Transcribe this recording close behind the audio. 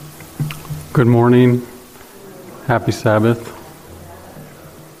Good morning. Happy Sabbath.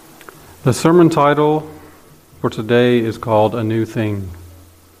 The sermon title for today is called A New Thing.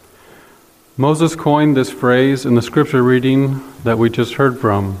 Moses coined this phrase in the scripture reading that we just heard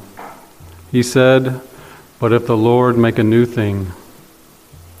from. He said, "But if the Lord make a new thing."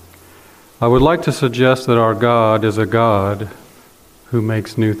 I would like to suggest that our God is a God who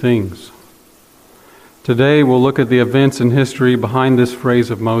makes new things. Today we'll look at the events in history behind this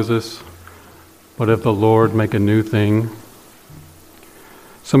phrase of Moses, "But if the Lord make a new thing."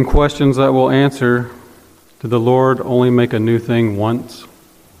 Some questions that we'll answer. Did the Lord only make a new thing once?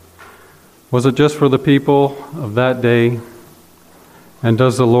 Was it just for the people of that day? And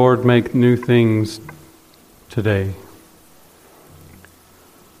does the Lord make new things today?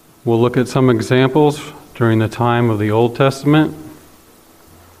 We'll look at some examples during the time of the Old Testament.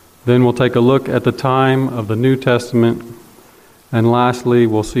 Then we'll take a look at the time of the New Testament. And lastly,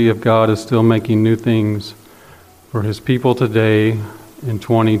 we'll see if God is still making new things for His people today in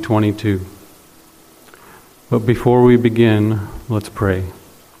 2022. But before we begin, let's pray.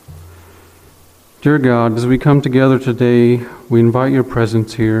 Dear God, as we come together today, we invite your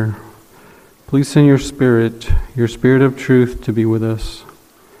presence here. Please send your Spirit of truth to be with us.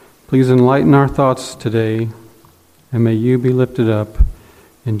 Please enlighten our thoughts today, and may you be lifted up.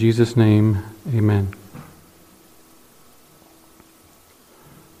 In Jesus' name, amen.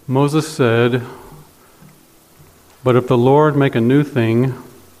 Moses said, "But if the Lord make a new thing,"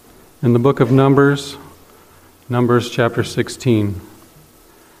 in the book of Numbers chapter 16.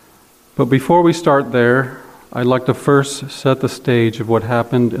 But before we start there, I'd like to first set the stage of what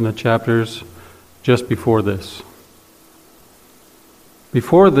happened in the chapters just before this.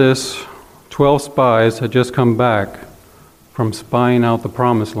 Before this, 12 spies had just come back from spying out the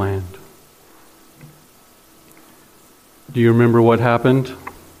Promised Land. Do you remember what happened?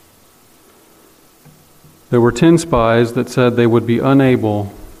 There were 10 spies that said they would be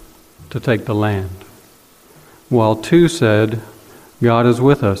unable to take the land, while 2 said, "God is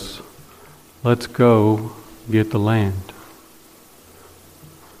with us. Let's go get the land."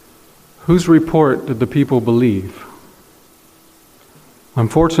 Whose report did the people believe?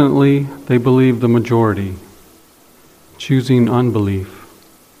 Unfortunately, they believed the majority, choosing unbelief,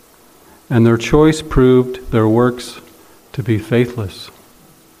 and their choice proved their works to be faithless.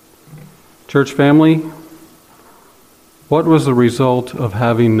 Church family, what was the result of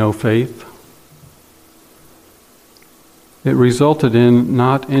having no faith? It resulted in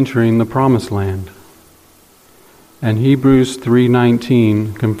not entering the Promised Land. And Hebrews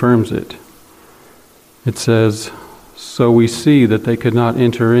 3:19 confirms it. It says, "So we see that they could not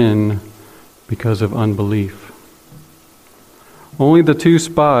enter in because of unbelief." Only the 2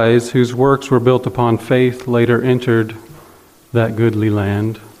 spies whose works were built upon faith later entered that goodly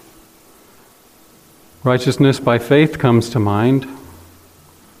land. Righteousness by faith comes to mind.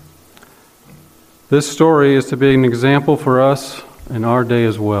 This story is to be an example for us in our day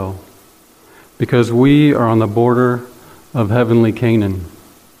as well, because we are on the border of heavenly Canaan.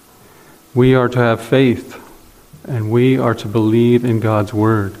 We are to have faith, and we are to believe in God's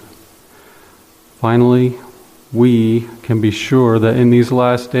Word. Finally, we can be sure that in these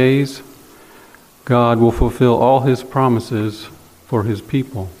last days, God will fulfill all His promises for His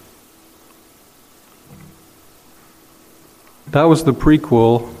people. That was the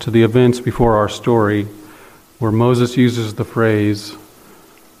prequel to the events before our story, where Moses uses the phrase,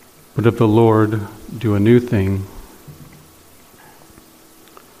 "But if the Lord do a new thing."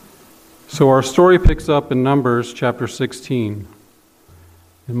 So our story picks up in Numbers chapter 16.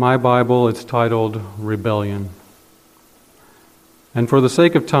 In my Bible, it's titled Rebellion. And for the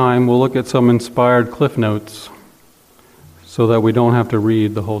sake of time, we'll look at some inspired cliff notes so that we don't have to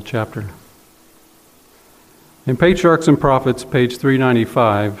read the whole chapter. In Patriarchs and Prophets, page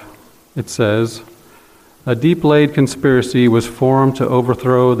 395, it says, "A deep-laid conspiracy was formed to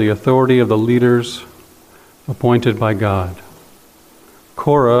overthrow the authority of the leaders appointed by God.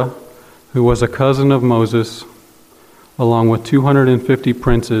 Korah, who was a cousin of Moses, along with 250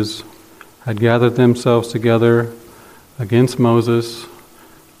 princes, had gathered themselves together against Moses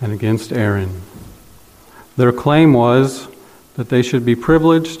and against Aaron. Their claim was that they should be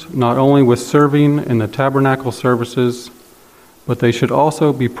privileged not only with serving in the tabernacle services, but they should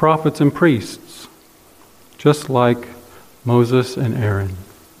also be prophets and priests, just like Moses and Aaron.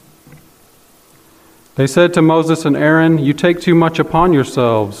 They said to Moses and Aaron, 'You take too much upon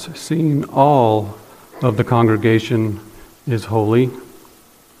yourselves, seeing all of the congregation is holy.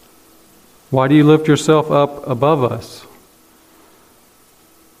 Why do you lift yourself up above us?'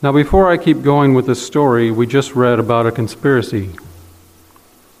 Now, before I keep going with this story, we just read about a conspiracy.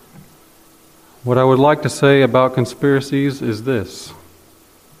 What I would like to say about conspiracies is this.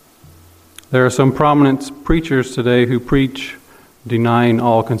 There are some prominent preachers today who preach denying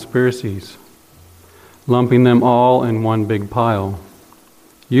all conspiracies, lumping them all in one big pile.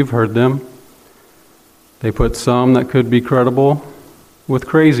 You've heard them. They put some that could be credible with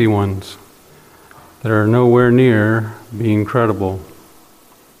crazy ones that are nowhere near being credible,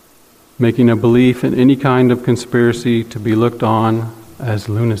 making a belief in any kind of conspiracy to be looked on as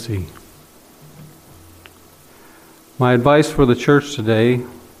lunacy. My advice for the church today: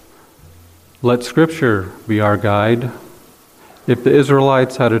 let Scripture be our guide. If the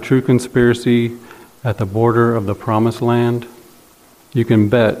Israelites had a true conspiracy at the border of the Promised Land, you can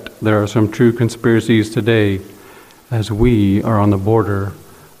bet there are some true conspiracies today as we are on the border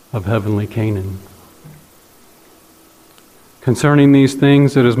of heavenly Canaan. Concerning these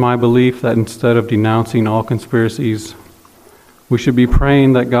things, it is my belief that instead of denouncing all conspiracies, we should be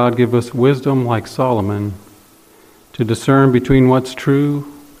praying that God give us wisdom like Solomon to discern between what's true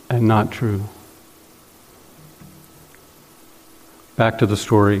and not true. Back to the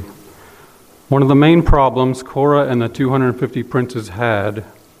story. One of the main problems Korah and the 250 princes had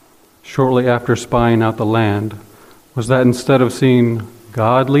shortly after spying out the land was that instead of seeing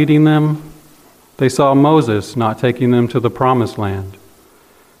God leading them, they saw Moses not taking them to the Promised Land.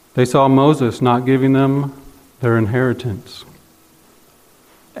 They saw Moses not giving them their inheritance.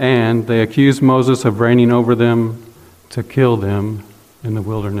 And they accused Moses of reigning over them to kill them in the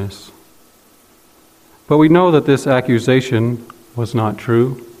wilderness. But we know that this accusation was not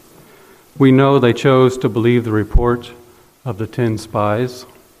true. We know they chose to believe the report of the 10 spies.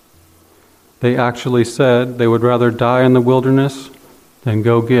 They actually said they would rather die in the wilderness than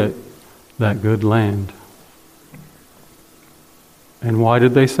go get that good land. And why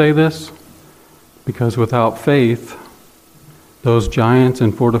did they say this? Because without faith, those giants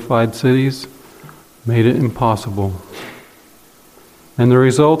and fortified cities made it impossible. And the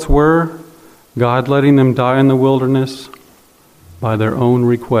results were God letting them die in the wilderness by their own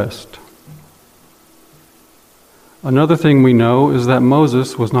request. Another thing we know is that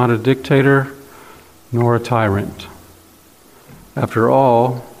Moses was not a dictator nor a tyrant. After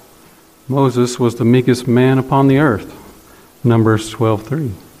all, Moses was the meekest man upon the earth. Numbers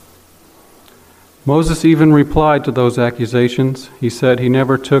 12:3. Moses even replied to those accusations. He said he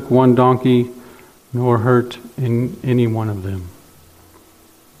never took one donkey nor hurt in any one of them.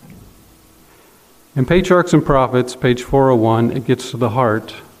 In Patriarchs and Prophets, page 401, it gets to the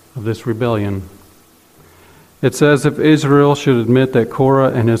heart of this rebellion. It says, if Israel should admit that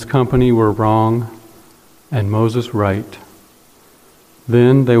Korah and his company were wrong and Moses right,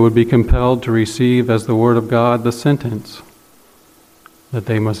 then they would be compelled to receive as the word of God the sentence that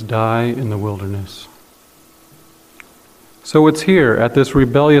they must die in the wilderness. So it's here at this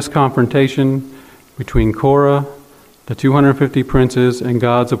rebellious confrontation between Korah, the 250 princes, and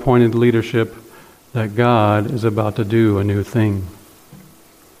God's appointed leadership that God is about to do a new thing.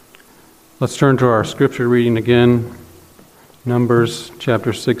 Let's turn to our scripture reading again, Numbers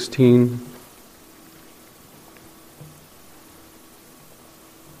chapter 16.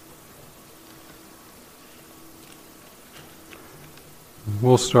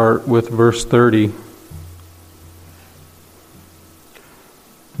 We'll start with verse 30.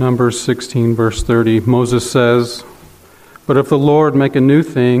 Numbers 16, verse 30. Moses says, but if the Lord make a new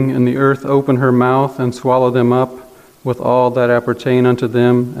thing, and the earth open her mouth and swallow them up with all that appertain unto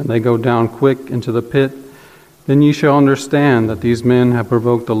them, and they go down quick into the pit, then ye shall understand that these men have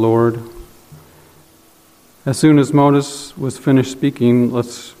provoked the Lord. As soon as Moses was finished speaking,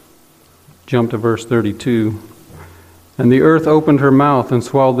 let's jump to verse 32. And the earth opened her mouth and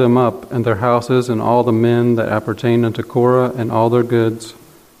swallowed them up, and their houses, and all the men that appertained unto Korah, and all their goods.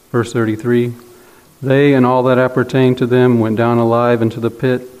 Verse 33. They and all that appertained to them went down alive into the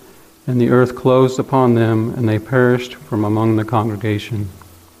pit, and the earth closed upon them, and they perished from among the congregation.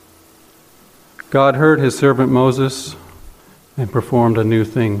 God heard his servant Moses and performed a new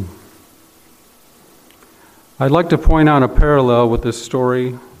thing. I'd like to point out a parallel with this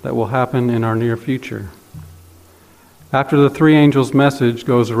story that will happen in our near future. After the three angels' message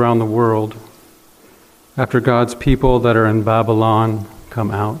goes around the world, after God's people that are in Babylon come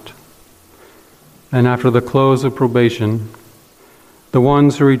out, and after the close of probation, the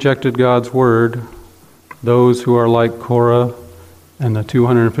ones who rejected God's word, those who are like Korah and the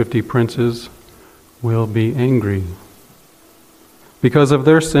 250 princes, will be angry because of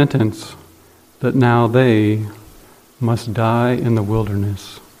their sentence that now they must die in the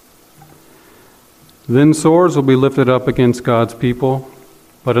wilderness. Then swords will be lifted up against God's people,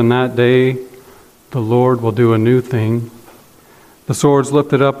 but in that day the Lord will do a new thing. The swords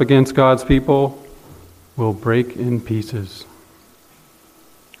lifted up against God's people will break in pieces.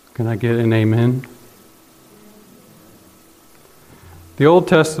 Can I get an amen? The Old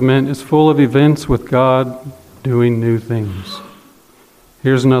Testament is full of events with God doing new things.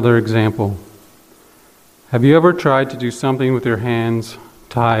 Here's another example. Have you ever tried to do something with your hands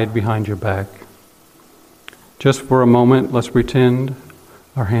tied behind your back? Just for a moment, let's pretend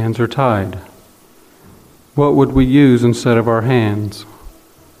our hands are tied. What would we use instead of our hands?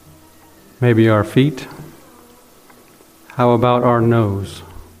 Maybe our feet? How about our nose?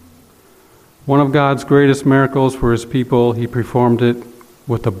 One of God's greatest miracles for His people, He performed it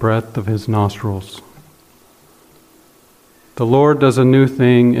with the breath of His nostrils. The Lord does a new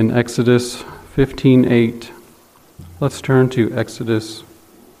thing in Exodus 15:8. Let's turn to Exodus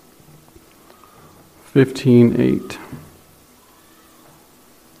 15:8.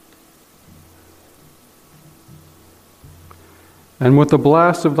 And with the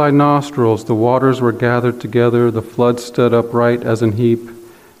blast of thy nostrils the waters were gathered together, the flood stood upright as an heap,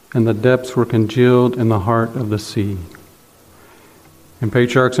 and the depths were congealed in the heart of the sea. In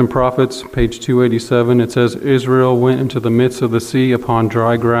Patriarchs and Prophets, page 287, it says, Israel went into the midst of the sea upon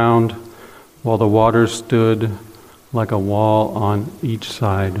dry ground, while the waters stood like a wall on each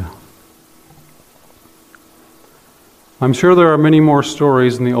side. I'm sure there are many more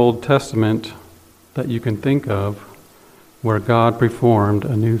stories in the Old Testament that you can think of where God performed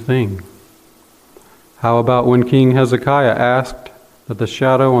a new thing. How about when King Hezekiah asked that the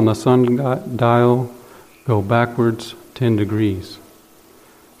shadow on the sundial go backwards 10 degrees?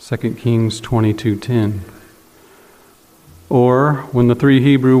 2 Kings 22:10. Or when the 3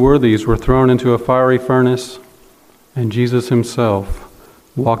 Hebrew worthies were thrown into a fiery furnace and Jesus Himself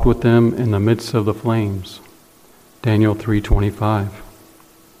walked with them in the midst of the flames. Daniel 3:25.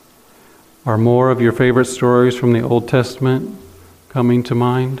 Are more of your favorite stories from the Old Testament coming to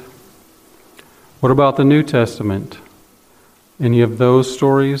mind? What about the New Testament? Any of those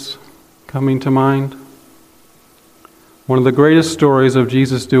stories coming to mind? One of the greatest stories of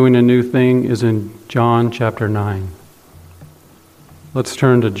Jesus doing a new thing is in John chapter 9. Let's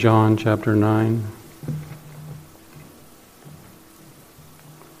turn to John chapter 9.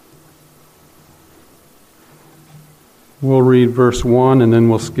 We'll read verse 1 and then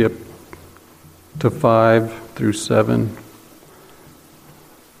we'll skip to 5 through 7.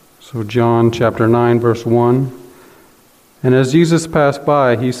 So John chapter 9 verse 1. And as Jesus passed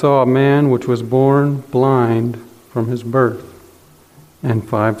by, He saw a man which was born blind from his birth. And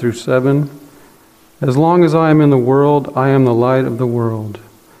 5 through 7. As long as I am in the world, I am the light of the world.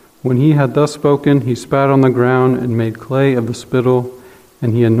 When He had thus spoken, He spat on the ground and made clay of the spittle,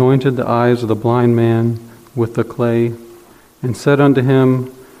 and He anointed the eyes of the blind man with the clay, and said unto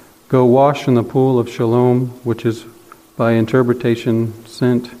him, Go wash in the pool of Siloam, which is by interpretation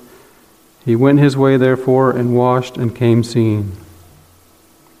sent. He went his way therefore, and washed, and came seeing.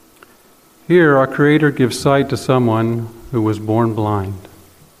 Here our Creator gives sight to someone who was born blind.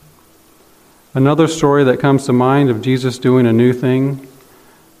 Another story that comes to mind of Jesus doing a new thing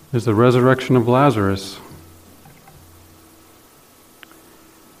is the resurrection of Lazarus.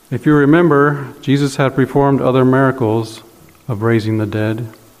 If you remember, Jesus had performed other miracles of raising the dead,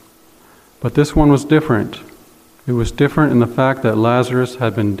 but this one was different. It was different in the fact that Lazarus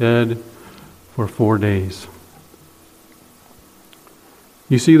had been dead for 4 days.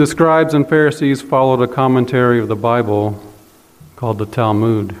 You see, the scribes and Pharisees followed a commentary of the Bible called the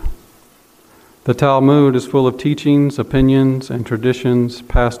Talmud. The Talmud is full of teachings, opinions, and traditions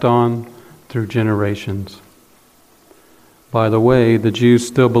passed on through generations. By the way, the Jews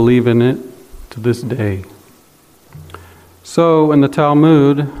still believe in it to this day. So, in the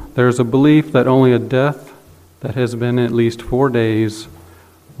Talmud, there's a belief that only a death that has been at least 4 days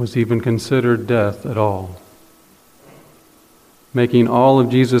was even considered death at all, making all of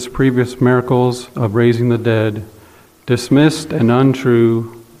Jesus' previous miracles of raising the dead dismissed and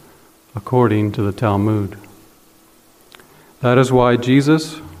untrue according to the Talmud. That is why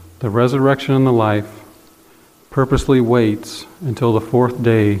Jesus, the resurrection and the life, purposely waits until the 4th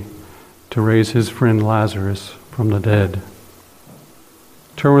day to raise His friend Lazarus from the dead.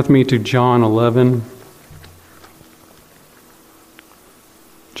 Turn with me to John 11.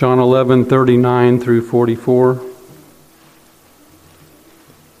 John 11:39 through 44.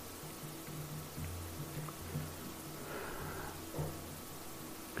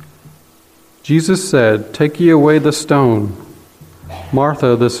 Jesus said, Take ye away the stone.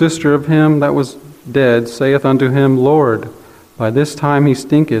 Martha, the sister of him that was dead, saith unto him, Lord, by this time he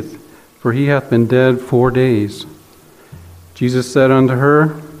stinketh, for he hath been dead 4 days. Jesus said unto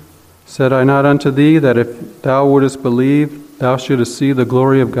her, Said I not unto thee, that if thou wouldest believe, thou shouldest see the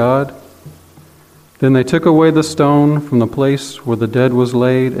glory of God? Then they took away the stone from the place where the dead was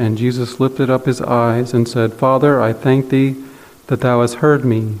laid, and Jesus lifted up his eyes and said, Father, I thank thee that thou hast heard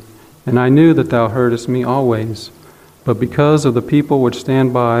me, and I knew that thou heardest me always. But because of the people which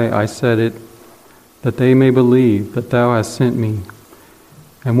stand by, I said it, that they may believe that thou hast sent me.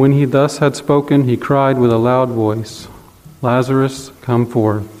 And when he thus had spoken, he cried with a loud voice, Lazarus, come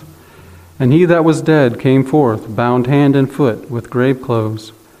forth. And he that was dead came forth, bound hand and foot with grave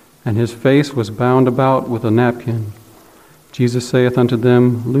clothes, and his face was bound about with a napkin. Jesus saith unto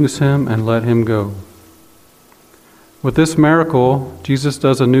them, Loose him and let him go. With this miracle, Jesus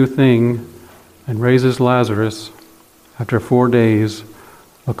does a new thing and raises Lazarus after 4 days,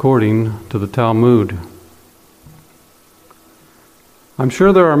 according to the Talmud. I'm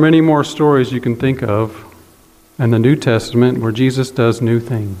sure there are many more stories you can think of in the New Testament where Jesus does new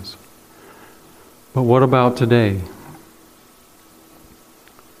things. But what about today?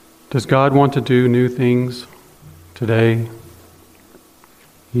 Does God want to do new things today?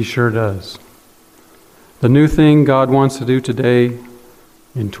 He sure does. The new thing God wants to do today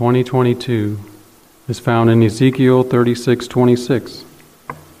in 2022 is found in Ezekiel 36:26.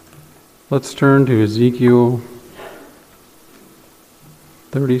 Let's turn to Ezekiel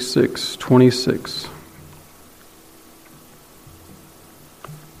 36:26.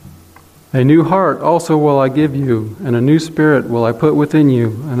 A new heart also will I give you, and a new spirit will I put within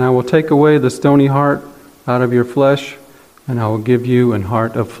you, and I will take away the stony heart out of your flesh, and I will give you an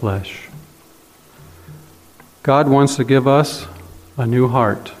heart of flesh. God wants to give us a new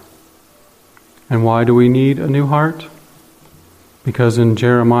heart. And why do we need a new heart? Because in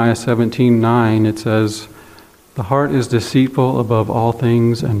Jeremiah 17:9 it says, The heart is deceitful above all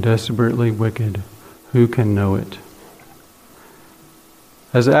things and desperately wicked. Who can know it?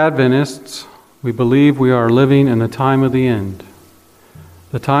 As Adventists, we believe we are living in the time of the end,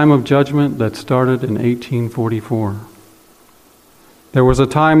 the time of judgment that started in 1844. There was a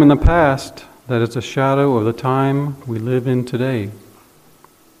time in the past that is a shadow of the time we live in today.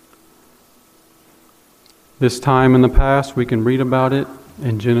 This time in the past, we can read about it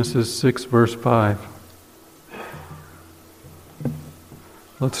in Genesis 6, verse 5.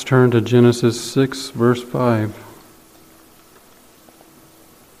 Let's turn to Genesis 6, verse 5.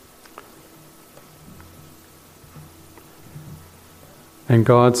 And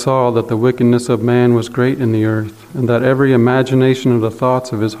God saw that the wickedness of man was great in the earth, and that every imagination of the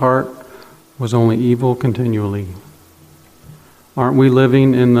thoughts of his heart was only evil continually. Aren't we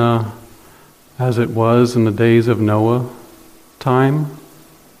living in the, as it was in the days of Noah, time?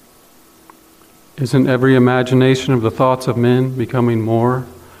 Isn't every imagination of the thoughts of men becoming more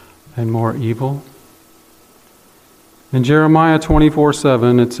and more evil? In Jeremiah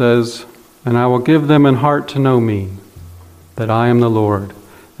 24:7 it says, And I will give them an heart to know me, that I am the Lord,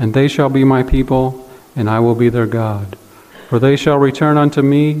 and they shall be my people, and I will be their God. For they shall return unto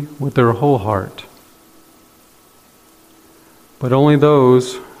me with their whole heart. But only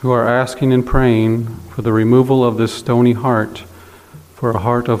those who are asking and praying for the removal of this stony heart, for a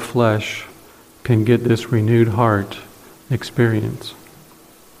heart of flesh, can get this renewed heart experience.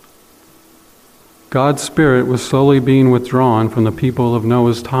 God's Spirit was slowly being withdrawn from the people of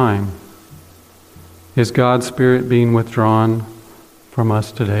Noah's time. Is God's Spirit being withdrawn from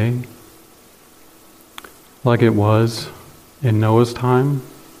us today, like it was in Noah's time?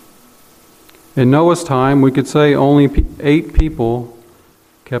 In Noah's time, we could say only 8 people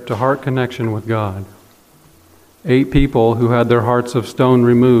kept a heart connection with God. 8 people who had their hearts of stone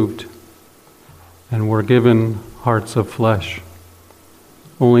removed and were given hearts of flesh.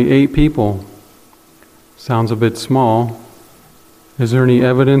 Only 8 people. Sounds a bit small. Is there any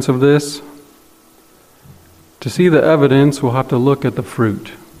evidence of this? To see the evidence, we'll have to look at the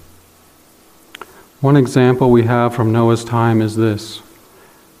fruit. One example we have from Noah's time is this.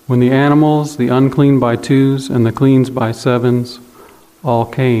 When the animals, the unclean by 2s and the cleans by 7s, all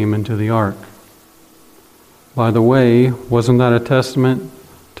came into the ark. By the way, wasn't that a testament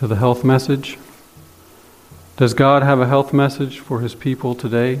to the health message? Does God have a health message for His people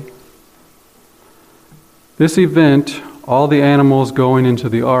today? This event, all the animals going into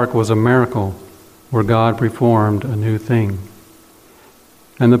the ark, was a miracle where God performed a new thing.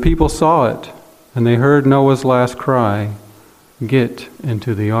 And the people saw it, and they heard Noah's last cry, "Get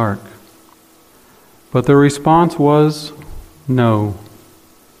into the ark." But the response was, no.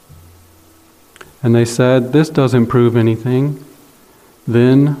 And they said, "This doesn't prove anything."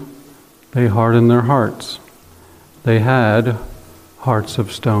 Then they hardened their hearts. They had hearts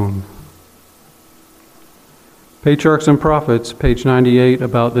of stone. Patriarchs and Prophets, page 98,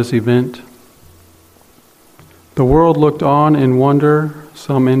 about this event. The world looked on in wonder,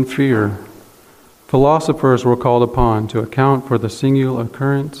 some in fear. Philosophers were called upon to account for the singular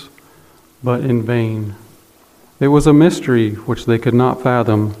occurrence, but in vain. It was a mystery which they could not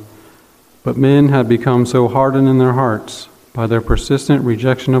fathom, but men had become so hardened in their hearts by their persistent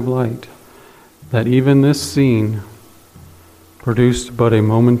rejection of light that even this scene produced but a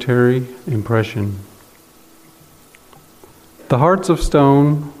momentary impression. Their hearts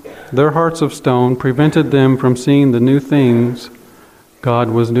of stone prevented them from seeing the new things God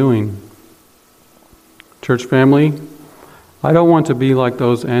was doing. Church family, I don't want to be like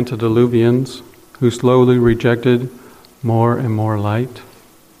those antediluvians who slowly rejected more and more light.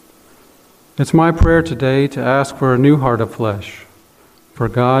 It's my prayer today to ask for a new heart of flesh, for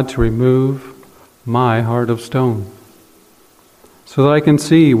God to remove my heart of stone, so that I can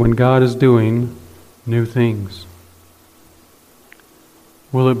see when God is doing new things.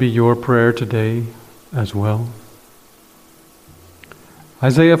 Will it be your prayer today as well?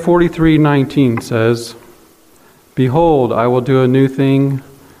 Isaiah 43:19 says, "Behold, I will do a new thing,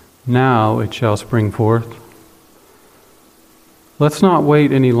 now it shall spring forth." Let's not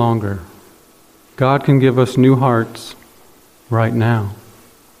wait any longer. God can give us new hearts right now.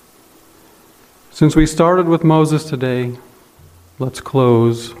 Since we started with Moses today, let's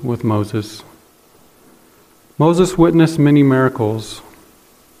close with Moses. Moses witnessed many miracles.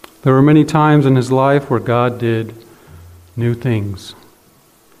 There were many times in his life where God did new things.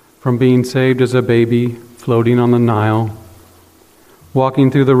 From being saved as a baby, floating on the Nile,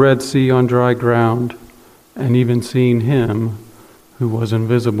 walking through the Red Sea on dry ground, and even seeing him who was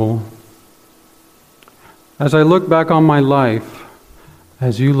invisible. As I look back on my life,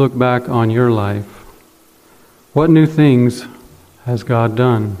 as you look back on your life, what new things has God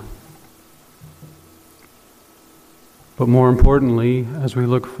done? But more importantly, as we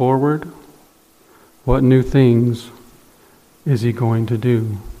look forward, what new things is He going to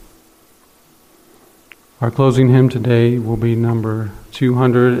do? Our closing hymn today will be number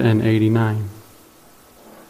 289.